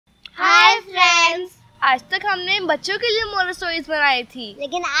आज तक हमने बच्चों के लिए मोरल स्टोरीज बनाई थी,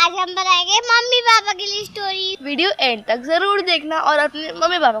 लेकिन आज हम बनाएंगे मम्मी पापा के लिए स्टोरी। वीडियो एंड तक जरूर देखना और अपने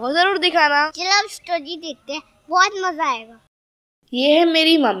मम्मी पापा को जरूर दिखाना। चलो अब स्टोरी देखते हैं, बहुत मजा आएगा। ये है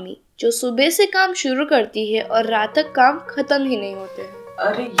मेरी मम्मी जो सुबह से काम शुरू करती है और रात तक काम खत्म ही नहीं होते हैं।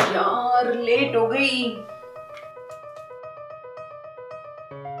 अरे यार लेट हो गई।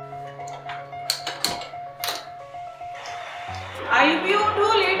 आयु पीहू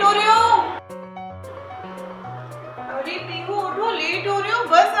उठो, लेट हो रहे हो। अरे पीहू उठो, लेट हो रहे हो,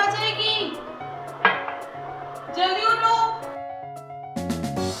 बस आ जाएगी, जल्दी उठो,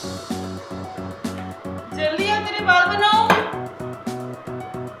 जल्दी आ, तेरे बाल बनाओ।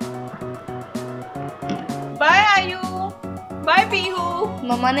 बाय आयु, बाय पीहू।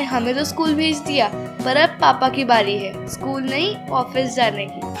 मम्मा ने हमें तो स्कूल भेज दिया, पर अब पापा की बारी है स्कूल नहीं ऑफिस जाने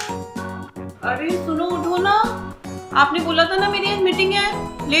की। अरे सुनो, उठो ना, आपने बोला था ना मेरी आज मीटिंग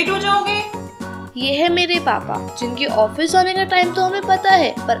है, लेट हो जाओगे। ये है मेरे पापा जिनके ऑफिस आने का टाइम तो हमें पता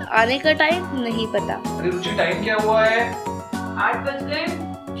है पर आने का टाइम नहीं पता। अरे रुचि, टाइम क्या हुआ है? 8 बज गए।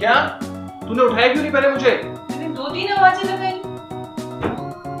 क्या? तूने उठाया क्यों नहीं पहले मुझे? मैंने 2-3 आवाजें लगाई।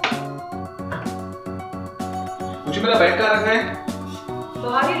 मुझे मेरा बैग कहाँ रखा है?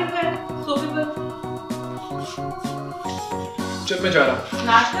 बाहर ही रखा है, सोफे पर। चल मैं जा रहा हूँ।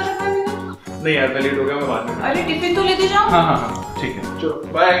 नाश्ता रखा है मैंने। नहीं यार, मैं लेट हो गया, मैं बाद में। अरे टिफिन तो लेते जाओ। हाँ ठीक है, चलो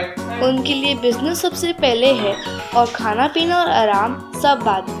बाय। उनके लिए बिजनेस सबसे पहले है और खाना पीना और आराम सब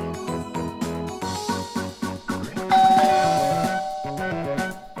बाद में।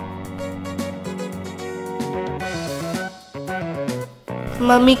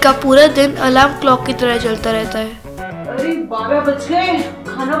 मम्मी का पूरा दिन अलार्म क्लॉक की तरह चलता रहता है। अरे 12 बज गए,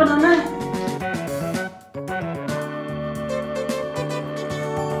 खाना बनाना है।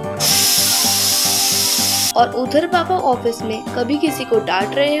 और उधर पापा ऑफिस में कभी किसी को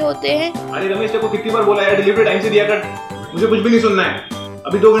डांट रहे होते हैं। अरे रमेश, तेरे को कितनी बार बोला यार, डिलीवरी टाइम से दिया कर, मुझे कुछ भी नहीं सुनना है।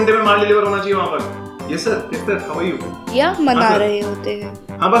 अभी 2 घंटे में माल डिलीवर होना चाहिए वहाँ पर। Yes sir, yes sir, how are you? या मना रहे होते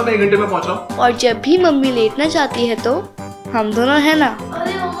हैं। हाँ बस मैं 1 घंटे में पहुँच रहा हूँ। और जब भी मम्मी लेटना चाहती है तो हम दोनों है ना।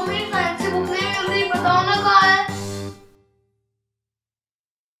 अरे मम्मा, मेरी फैंसी बुक नहीं मिल रही, बताओ ना कहाँ है।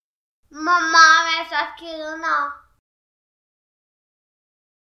 मम्मा मेरे साथ खेलो ना।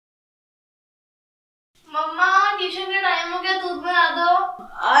 मम्मा ट्यूशन का टाइम हो गया, दूध बना दो।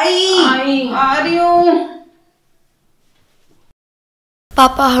 आई आ रही हूँ।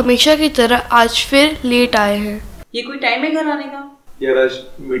 पापा हमेशा की तरह आज फिर लेट आए हैं। ये कोई टाइम है घर आने का? यार आज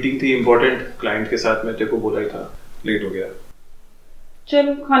मीटिंग थी इम्पोर्टेंट क्लाइंट के साथ, मैं तेरे को बोला ही था, लेट हो गया।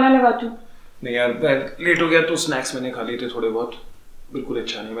 चलो खाना लगाती हूँ। नहीं यार, मैं लेट हो गया तो स्नैक्स मैंने खा लिए थे थोड़े बहुत, बिल्कुल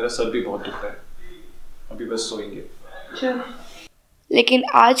अच्छा नहीं, मेरा सर भी बहुत दुख रहा है, अभी बस सोएंगे। चल। लेकिन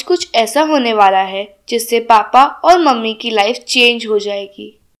आज कुछ ऐसा होने वाला है जिससे पापा और मम्मी की लाइफ चेंज हो जाएगी।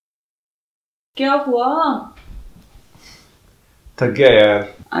 क्या हुआ? थक गया यार।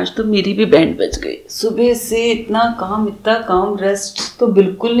 आज तो मेरी भी बैंड बज गई। सुबह से इतना काम, रेस्ट तो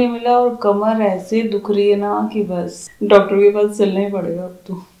बिल्कुल नहीं मिला और कमर ऐसे दुख रही है ना कि बस डॉक्टर के पास चलना ही पड़ेगा अब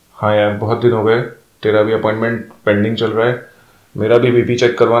तो। हाँ यार, बहुत दिन हो गए, तेरा भी अपॉइंटमेंट पेंडिंग चल रहा है, मेरा भी बीपी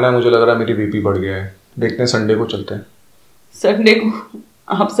चेक करवाना है, मुझे लग रहा है मेरी बीपी बढ़ गया है। देखते हैं संडे को चलते हैं। संडे को?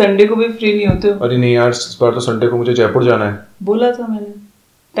 आप संडे को भी फ्री नहीं होते हो? अरे नहीं यार, इस बार तो संडे को मुझे जयपुर जाना है। बोला था मैंने,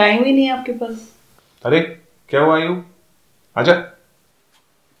 टाइम ही नहीं है आपके पास। अरे क्या हुआ आयु, आजा।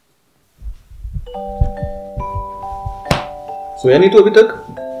 सोया नहीं तू अभी तक?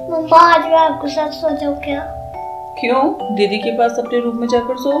 मम्मा आज मैं आपके साथ सो जाऊँ क्या? क्यों? दीदी के पास अपने रूम में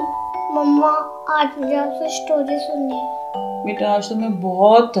जाकर सो। मम्मा आज मुझे आपसे स्टोरी सुननी है। बेटा आज तो मैं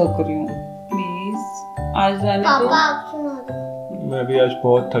बहुत थक रही हूँ, प्लीज आज जाने दो। पापा आप सुना दो। मैं भी आज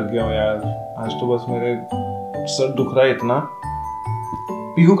बहुत थक गया हूँ यार, आज तो बस मेरे सर दुख रहा है इतना।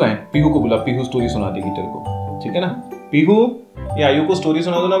 पीहू कहाँ है? पीहू को बुला, पीहू स्टोरी सुना देगी तेरे को, ठीक है ना? पीहू, ये आयु को स्टोरी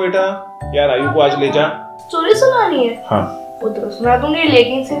सुना दो ना बेटा। यार आयु को आज ले जा। स्टोरी सुनानी है? हाँ उधर सुना दूंगी,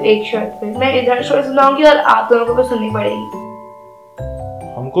 लेकिन सिर्फ एक शर्त पे। मैं इधर स्टोरी सुनाऊंगी और आप दोनों को भी सुननी पड़ेगी।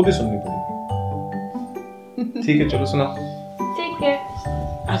 हमको भी सुननी पड़ेगी। ठीक है चलो सुनाओ। ठीक है।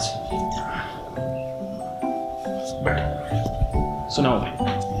 अच्छा बैठ, सुनाओ भाई।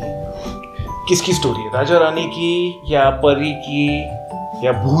 किसकी स्टोरी है? राजा रानी की या परी की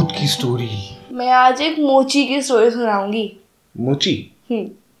या भूत की स्टोरी? मैं आज एक मोची की स्टोरी सुनाऊंगी। मोची?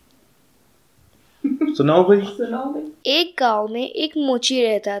 सुनाओ भाई। सुनाओ भाई। एक गांव में एक मोची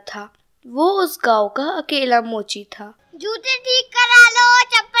रहता था। वो उस गांव का अकेला मोची था। जूते ठीक करा लो,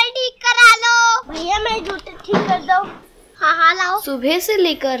 चप्पल ठीक करा लो। भैया मैं जूते ठीक कर दो। हाँ लाओ। सुबह से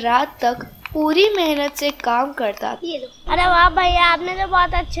लेकर रात तक पूरी मेहनत से काम करता था। ये लो। अरे वाह भैया, आपने तो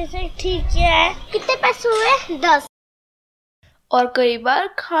बहुत अच्छे से ठीक किया है। कितने पैसे हुए? 10। और कई बार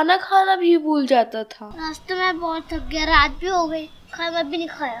खाना खाना भी भूल जाता था। आज तो मैं बहुत थक गया, रात भी हो गई, खाना भी नहीं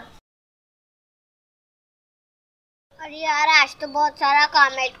खाया। अरे यार आज तो बहुत सारा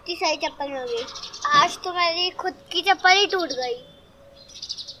काम है, इतनी सारी चप्पल मिल गई। आज तो मेरी खुद की चप्पल ही टूट गई।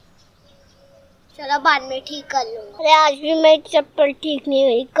 चलो बाद में ठीक कर लूंगा। अरे आज भी मेरी चप्पल ठीक नहीं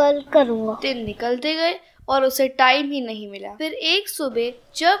हुई, कल करूंगा। दिन निकलते गए और उसे टाइम ही नहीं मिला। फिर एक सुबह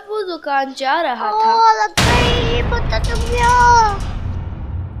जब वो दुकान जा रहा था, लग गई, पता चल गया।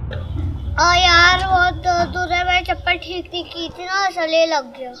 यार बहुत दर्द हो रहा है, मैंने चप्पल ठीक नहीं की थी ना, इसलिए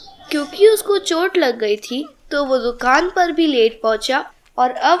लग गया। क्योंकि उसको चोट लग गई थी तो वो दुकान पर भी लेट पहुंचा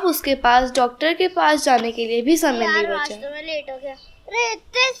और अब उसके पास डॉक्टर के पास जाने के लिए भी समय नहीं बचा। तो मैं लेट हो गया। अरे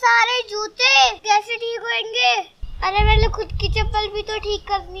इतने सारे जूते कैसे ठीक होंगे? अरे मैंने खुद की चप्पल भी तो ठीक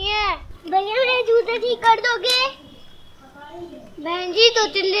करनी है। भैया मेरे जूते ठीक कर दोगे? बहन जी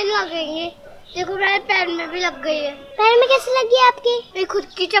 2-3 दिन लगेंगे। देखो मेरे पैर में भी लग गई है। पैर में कैसे लगी आपके? मेरी खुद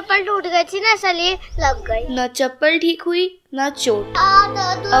की चप्पल टूट गई थी ना, इसलिए लग गई। न चप्पल ठीक हुई न चोट।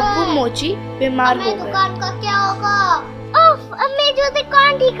 अब वो मोची बीमार हो गया। दुकान का क्या होगा? अब मेरे जूते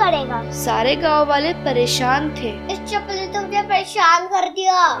कौन ठीक करेगा? सारे गांव वाले परेशान थे। इस चप्पल ने तो मुझे परेशान कर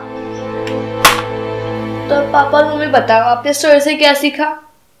दिया। तो पापा और मम्मी बताओ आपने स्टोरी से क्या सीखा?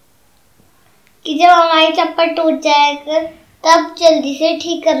 कि जब हमारी चप्पल टूट जाएगा तब जल्दी से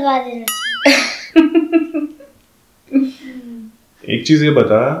ठीक करवा देना चाहिए। एक चीज ये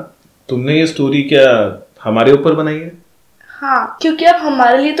बता, तुमने ये स्टोरी क्या हमारे ऊपर बनाई है? हाँ, क्योंकि आप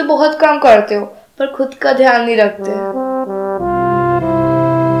हमारे लिए तो बहुत काम करते हो पर खुद का ध्यान नहीं रखते।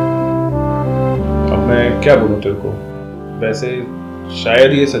 अब मैं क्या बोलूं तेरे को? वैसे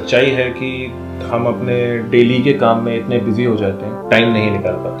शायद ये सच्चाई है कि हम अपने डेली के काम में इतने बिजी हो जाते हैं, टाइम नहीं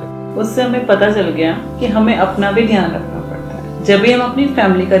निकाल पाते। उससे हमें पता चल गया कि हमें अपना भी ध्यान रखना पड़ता है, जब भी हम अपनी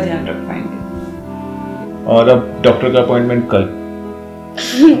फैमिली का ध्यान रख पाएंगे। और अब डॉक्टर का अपॉइंटमेंट कल।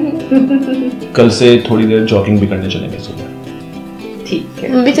 कल से थोड़ी देर जॉगिंग भी करने चलेंगे सुबह। ठीक है,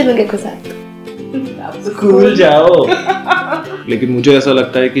 मैं भी चलूंगी आपके साथ। आप स्कूल जाओ। लेकिन मुझे ऐसा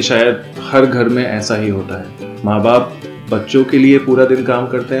लगता है कि शायद हर घर में ऐसा ही होता है। माँ बाप बच्चों के लिए पूरा दिन काम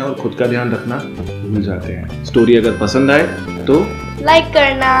करते हैं और खुद का ध्यान रखना भूल जाते हैं। स्टोरी अगर पसंद आए तो लाइक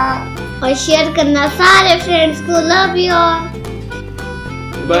करना और शेयर करना सारे फ्रेंड्स को। Love you all.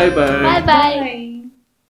 Bye bye. Bye bye.